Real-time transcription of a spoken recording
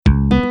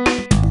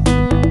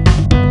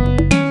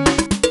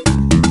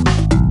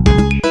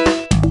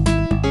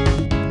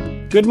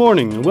Good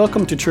morning and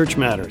welcome to Church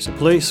Matters, a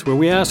place where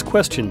we ask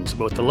questions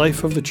about the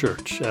life of the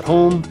church at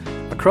home,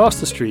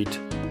 across the street,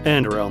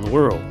 and around the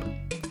world.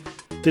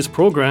 This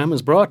program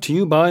is brought to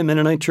you by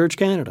Mennonite Church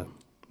Canada.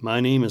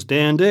 My name is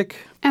Dan Dick.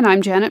 And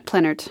I'm Janet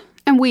Plenert,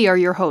 and we are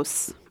your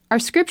hosts. Our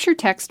scripture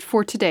text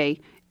for today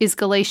is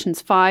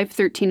Galatians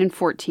 5:13 and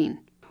 14.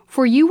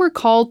 For you were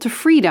called to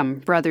freedom,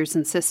 brothers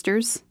and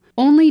sisters.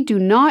 Only do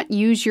not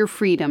use your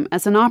freedom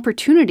as an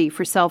opportunity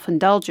for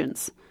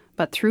self-indulgence,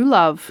 but through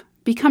love,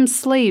 become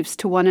slaves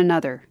to one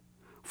another.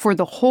 For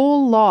the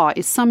whole law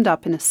is summed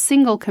up in a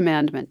single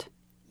commandment.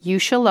 You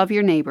shall love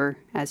your neighbor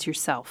as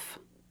yourself.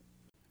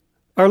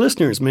 Our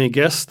listeners may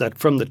guess that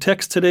from the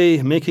text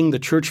today, making the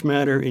church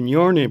matter in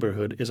your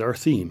neighborhood is our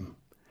theme.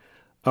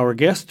 Our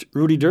guest,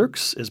 Rudy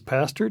Dirks, is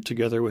pastor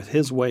together with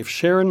his wife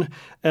Sharon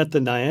at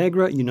the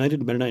Niagara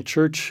United Mennonite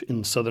Church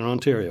in Southern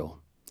Ontario.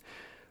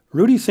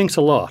 Rudy thinks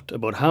a lot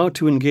about how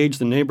to engage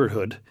the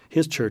neighborhood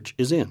his church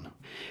is in.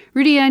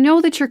 Rudy, I know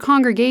that your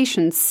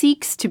congregation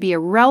seeks to be a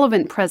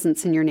relevant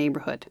presence in your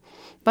neighborhood.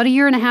 About a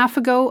year and a half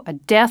ago, a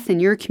death in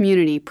your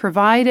community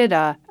provided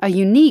a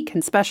unique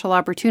and special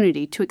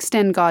opportunity to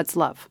extend God's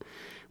love.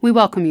 We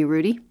welcome you,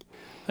 Rudy.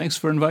 Thanks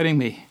for inviting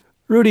me.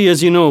 Rudy,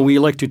 as you know, we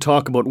like to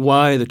talk about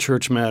why the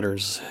church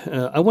matters.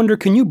 I wonder,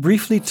 can you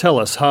briefly tell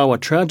us how a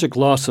tragic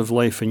loss of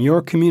life in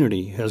your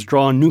community has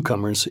drawn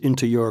newcomers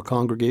into your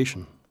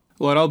congregation?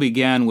 Well, it all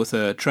began with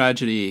a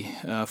tragedy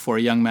for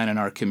a young man in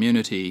our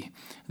community.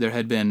 There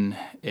had been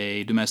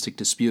a domestic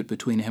dispute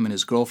between him and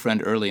his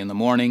girlfriend early in the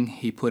morning.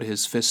 He put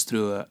his fist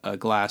through a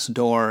glass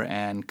door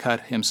and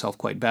cut himself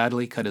quite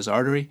badly, cut his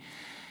artery.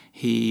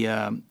 He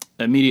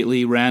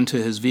immediately ran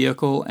to his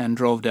vehicle and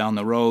drove down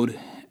the road,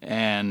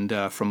 and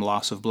from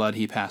loss of blood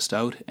he passed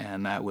out,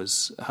 and that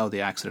was how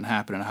the accident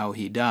happened and how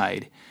he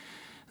died.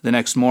 The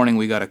next morning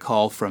we got a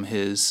call from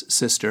his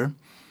sister,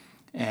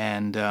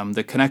 and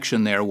the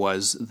connection there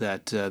was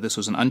that this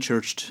was an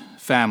unchurched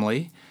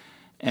family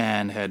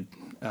and had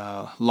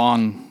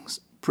long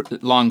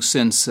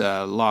since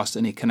lost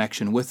any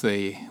connection with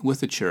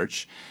the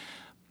church.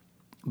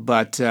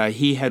 But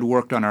he had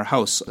worked on our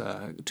house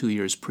 2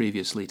 years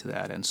previously to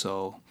that, and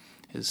so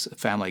his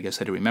family, I guess,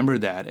 had remembered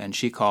that, and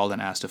she called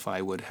and asked if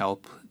I would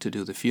help to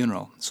do the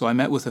funeral. So I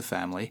met with the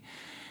family,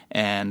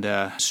 and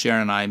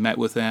Sharon and I met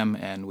with them,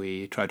 and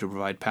we tried to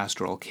provide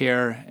pastoral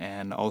care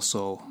and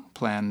also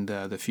planned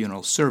the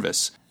funeral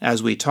service.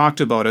 As we talked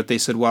about it, they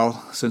said,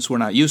 well, since we're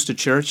not used to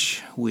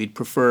church, we'd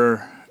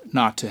prefer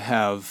not to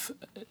have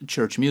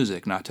church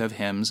music, not to have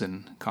hymns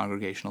and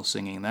congregational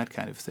singing and that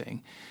kind of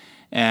thing.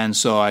 And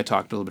so I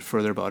talked a little bit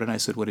further about it, and I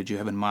said, what did you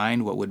have in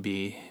mind? What would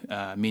be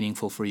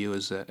meaningful for you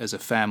as a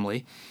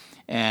family?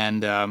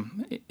 And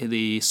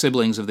the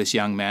siblings of this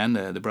young man,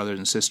 the brothers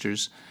and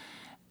sisters,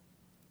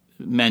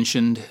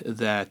 mentioned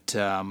that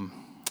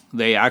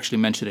they actually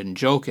mentioned it in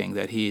joking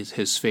that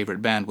his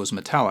favorite band was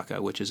Metallica,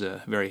 which is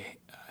a very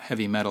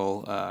heavy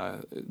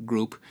metal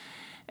group,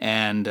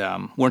 and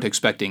weren't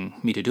expecting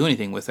me to do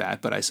anything with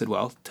that. But I said,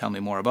 well, tell me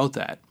more about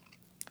that.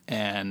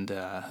 And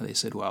they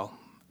said, well,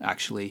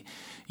 actually,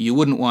 you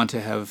wouldn't want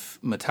to have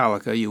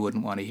Metallica, you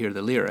wouldn't want to hear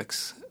the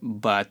lyrics,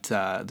 but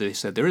they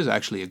said there is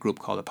actually a group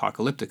called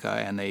Apocalyptica,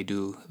 and they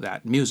do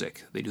that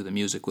music. They do the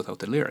music without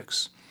the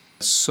lyrics.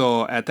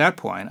 So at that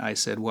point, I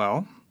said,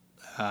 well,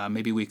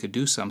 maybe we could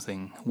do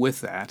something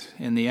with that.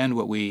 In the end,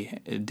 what we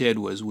did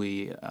was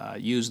we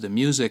used the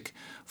music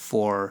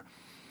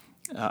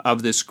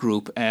of this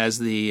group as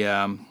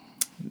the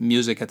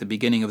music at the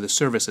beginning of the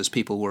service as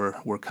people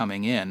were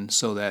coming in,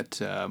 so that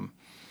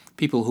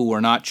people who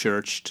were not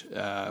churched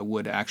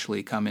would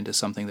actually come into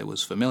something that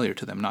was familiar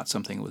to them, not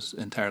something that was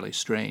entirely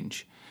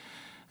strange.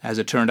 As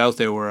it turned out,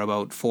 there were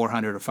about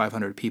 400 or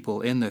 500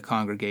 people in the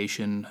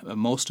congregation.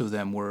 Most of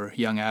them were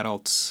young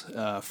adults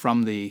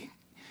from the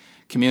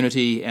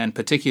community, and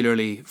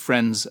particularly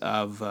friends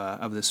of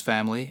this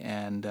family.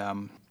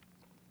 And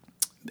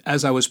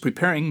as I was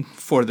preparing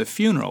for the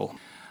funeral,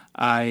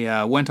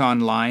 I went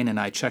online and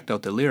I checked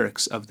out the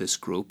lyrics of this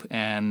group,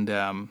 and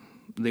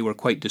they were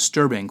quite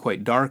disturbing,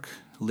 quite dark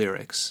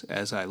lyrics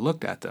as I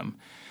looked at them.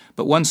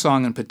 But one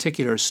song in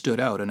particular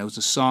stood out, and it was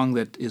a song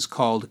that is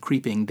called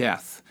Creeping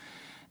Death.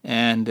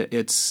 And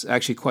it's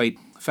actually quite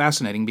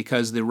fascinating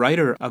because the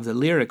writer of the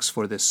lyrics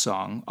for this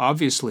song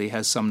obviously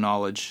had some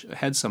knowledge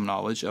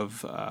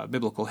of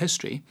biblical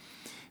history,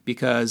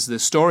 because the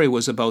story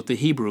was about the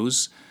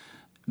Hebrews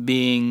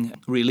being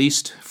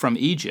released from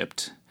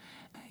Egypt,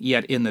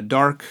 yet in the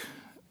dark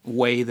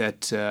way that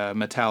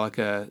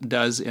Metallica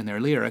does in their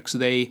lyrics,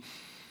 they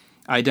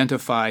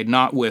identified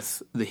not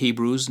with the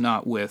Hebrews,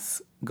 not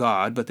with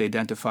God, but they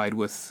identified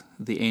with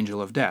the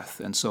angel of death.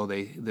 And so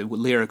the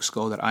lyrics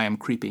go that I am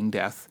creeping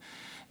death,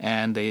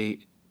 and they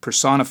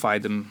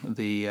personified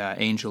the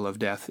angel of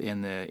death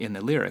in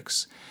the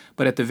lyrics.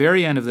 But at the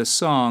very end of the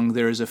song,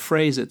 there is a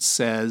phrase that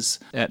says,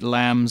 "At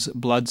Lamb's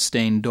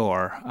blood-stained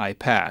door I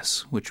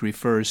pass," which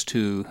refers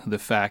to the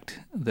fact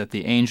that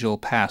the angel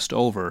passed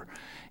over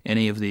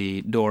any of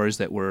the doors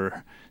that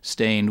were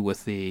stained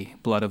with the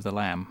blood of the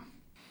Lamb.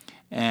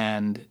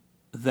 And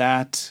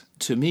that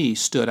to me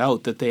stood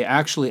out, that they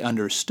actually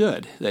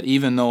understood that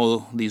even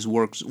though these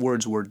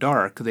words were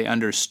dark, they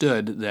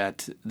understood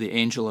that the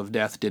angel of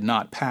death did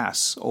not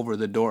pass over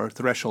the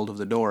threshold of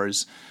the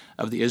doors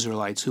of the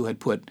Israelites who had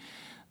put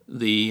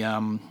the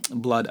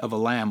blood of a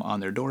lamb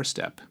on their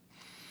doorstep.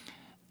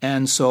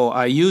 And so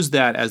I used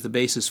that as the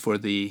basis for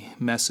the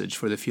message,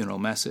 for the funeral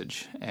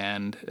message.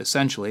 And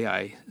essentially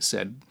I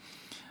said,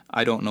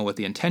 I don't know what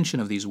the intention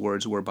of these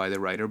words were by the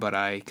writer, but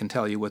I can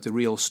tell you what the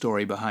real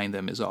story behind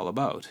them is all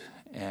about.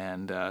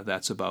 And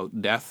that's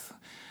about death,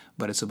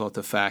 but it's about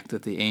the fact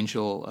that the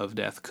angel of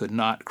death could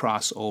not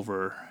cross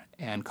over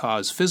and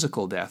cause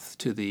physical death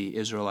to the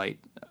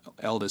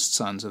eldest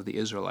sons of the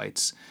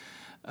Israelites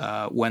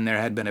when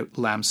there had been a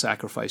lamb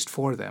sacrificed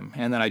for them.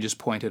 And then I just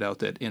pointed out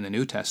that in the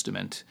New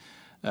Testament,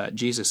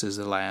 Jesus is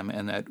the Lamb,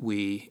 and that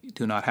we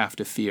do not have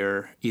to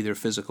fear either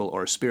physical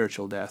or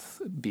spiritual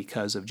death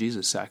because of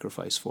Jesus'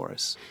 sacrifice for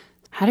us.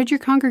 How did your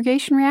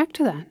congregation react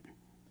to that?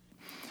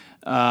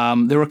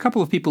 There were a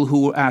couple of people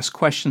who asked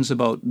questions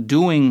about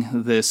doing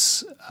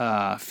this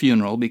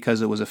funeral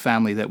because it was a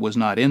family that was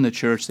not in the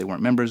church. They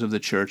weren't members of the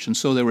church, and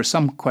so there were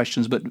some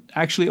questions, but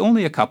actually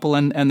only a couple,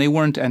 and they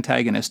weren't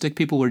antagonistic.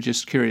 People were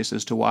just curious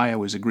as to why I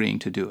was agreeing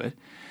to do it.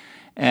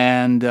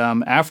 And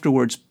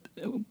afterwards,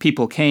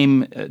 people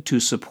came to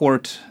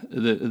support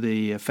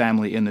the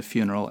family in the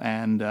funeral,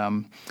 and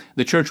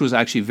the church was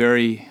actually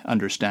very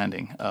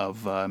understanding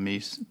of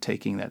me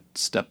taking that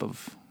step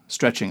of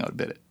stretching out a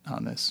bit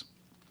on this.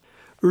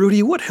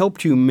 Rudy, what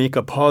helped you make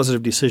a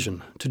positive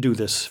decision to do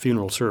this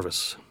funeral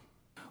service?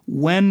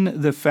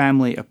 When the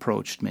family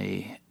approached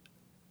me,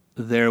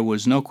 there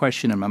was no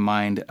question in my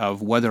mind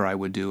of whether I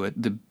would do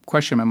it. The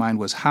question in my mind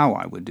was how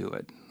I would do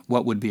it,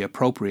 what would be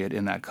appropriate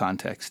in that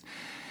context.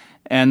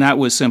 And that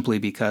was simply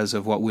because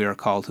of what we are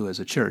called to as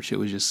a church. It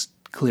was just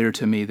clear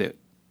to me that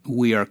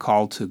we are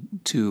called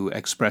to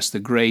express the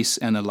grace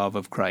and the love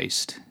of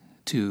Christ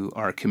to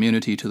our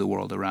community, to the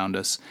world around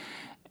us.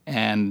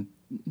 And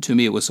to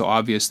me, it was so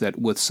obvious that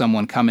with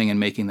someone coming and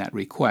making that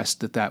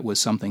request, that was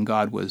something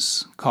God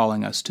was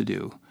calling us to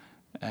do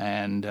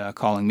and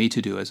calling me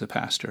to do as a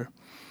pastor.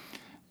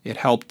 It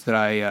helped that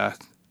I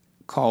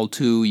called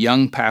two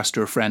young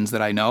pastor friends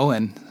that I know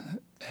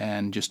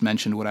and just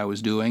mentioned what I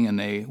was doing, and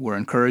they were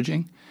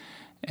encouraging.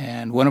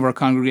 And one of our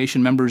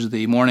congregation members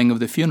the morning of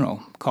the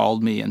funeral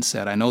called me and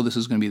said, I know this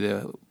is going to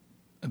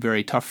be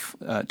very tough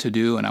to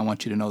do, and I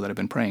want you to know that I've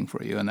been praying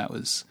for you. And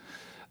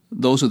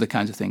those are the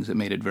kinds of things that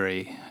made it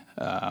very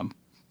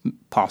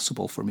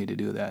possible for me to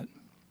do that.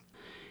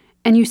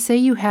 And you say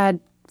you had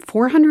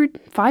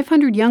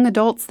 500 young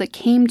adults that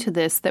came to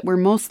this that were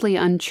mostly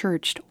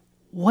unchurched.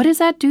 What does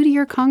that do to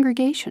your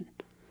congregation?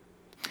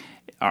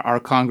 Our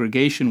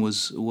congregation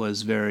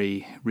was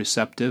very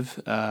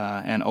receptive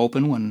and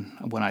open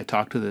when I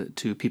talked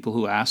to people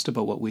who asked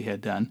about what we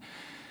had done.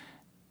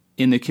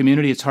 In the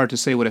community, it's hard to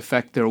say what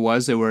effect there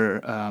was. There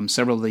were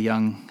several of the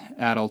young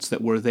adults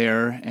that were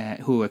there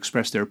who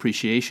expressed their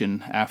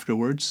appreciation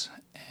afterwards,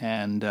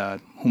 and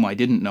whom I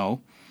didn't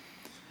know.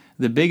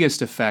 The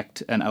biggest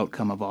effect and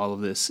outcome of all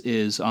of this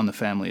is on the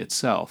family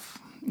itself,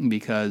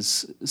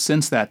 because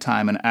since that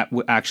time, and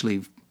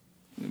actually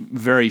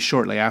very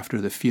shortly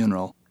after the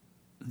funeral,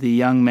 the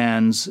young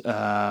man's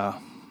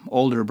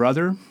older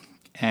brother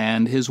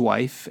and his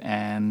wife,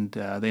 and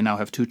they now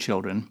have 2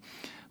 children,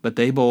 but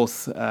they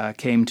both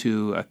came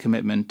to a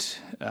commitment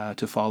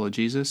to follow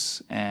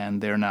Jesus,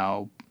 and they're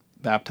now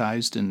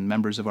baptized and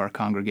members of our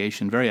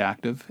congregation, very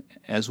active,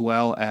 as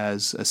well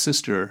as a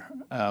sister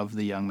of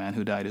the young man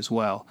who died as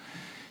well.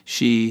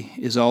 She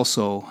is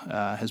also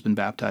has been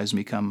baptized and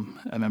become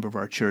a member of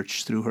our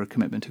church through her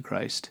commitment to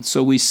Christ.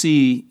 So we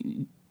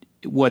see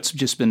what's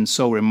just been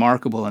so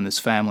remarkable in this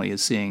family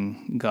is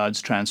seeing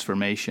God's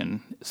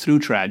transformation through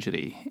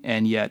tragedy,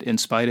 and yet in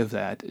spite of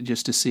that,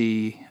 just to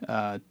see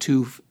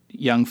 2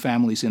 young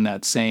families in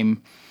that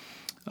same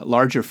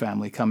larger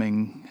family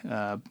coming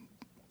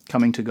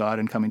to God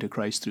and coming to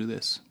Christ through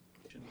this.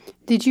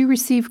 Did you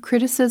receive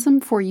criticism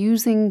for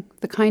using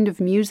the kind of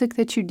music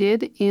that you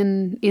did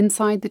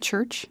inside the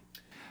church?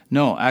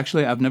 No,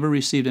 actually, I've never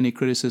received any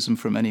criticism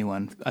from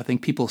anyone. I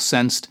think people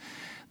sensed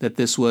that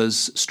this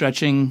was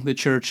stretching the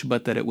church,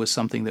 but that it was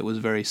something that was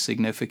very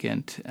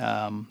significant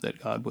that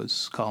God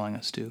was calling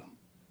us to.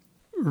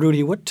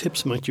 Rudy, what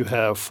tips might you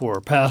have for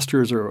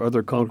pastors or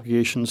other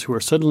congregations who are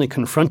suddenly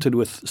confronted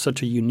with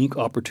such a unique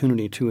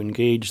opportunity to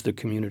engage the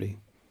community?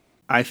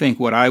 I think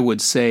what I would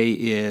say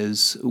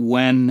is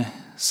when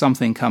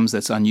something comes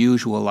that's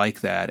unusual like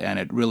that, and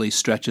it really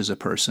stretches a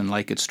person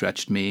like it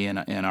stretched me in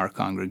our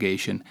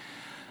congregation,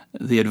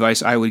 the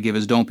advice I would give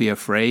is don't be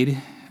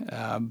afraid.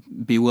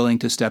 Be willing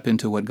to step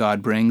into what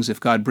God brings. If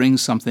God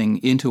brings something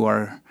into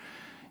our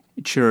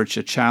church,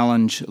 a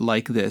challenge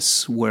like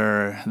this,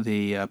 where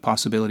the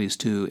possibilities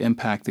to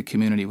impact the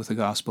community with the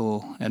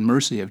gospel and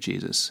mercy of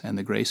Jesus and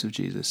the grace of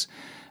Jesus,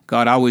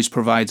 God always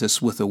provides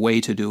us with a way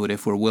to do it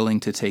if we're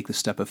willing to take the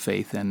step of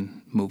faith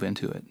and move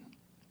into it.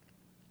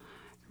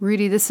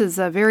 Rudy, this is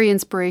a very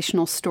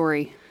inspirational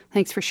story.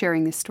 Thanks for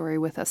sharing this story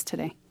with us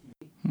today.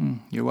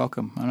 You're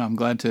welcome. I'm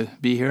glad to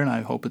be here, and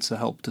I hope it's a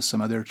help to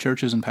some other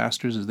churches and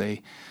pastors as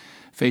they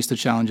face the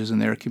challenges in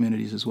their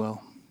communities as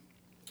well.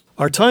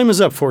 Our time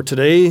is up for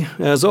today.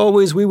 As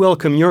always, we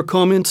welcome your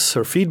comments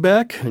or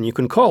feedback, and you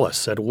can call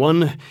us at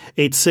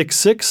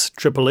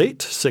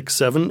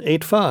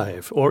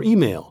 1-866-888-6785 or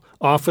email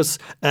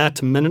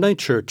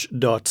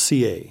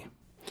office@mennonitechurch.ca.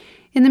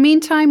 In the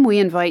meantime, we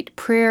invite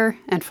prayer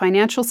and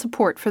financial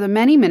support for the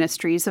many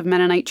ministries of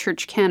Mennonite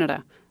Church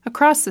Canada,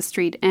 across the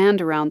street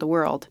and around the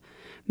world.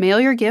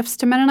 Mail your gifts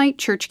to Mennonite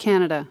Church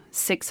Canada,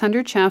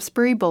 600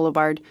 Shaftesbury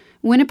Boulevard,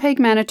 Winnipeg,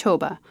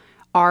 Manitoba,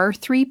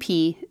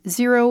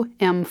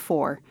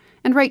 R3P0M4,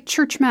 and write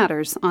Church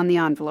Matters on the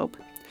envelope.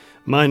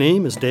 My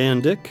name is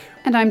Dan Dick.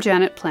 And I'm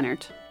Janet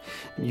Plenert.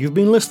 You've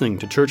been listening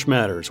to Church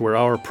Matters, where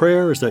our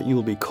prayer is that you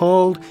will be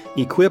called,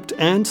 equipped,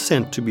 and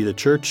sent to be the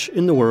church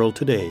in the world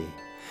today.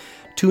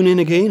 Tune in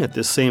again at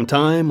this same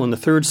time on the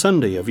third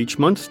Sunday of each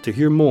month to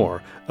hear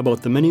more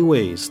about the many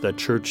ways that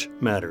church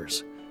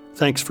matters.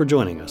 Thanks for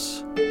joining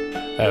us.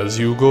 As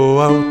you go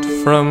out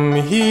from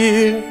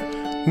here,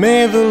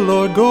 may the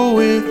Lord go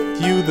with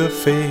you, the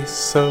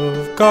face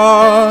of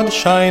God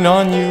shine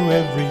on you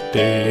every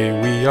day.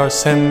 We are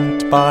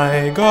sent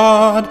by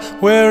God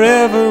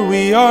wherever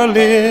we are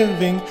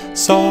living,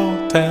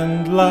 salt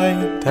and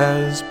light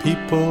as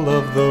people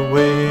of the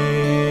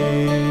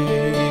way.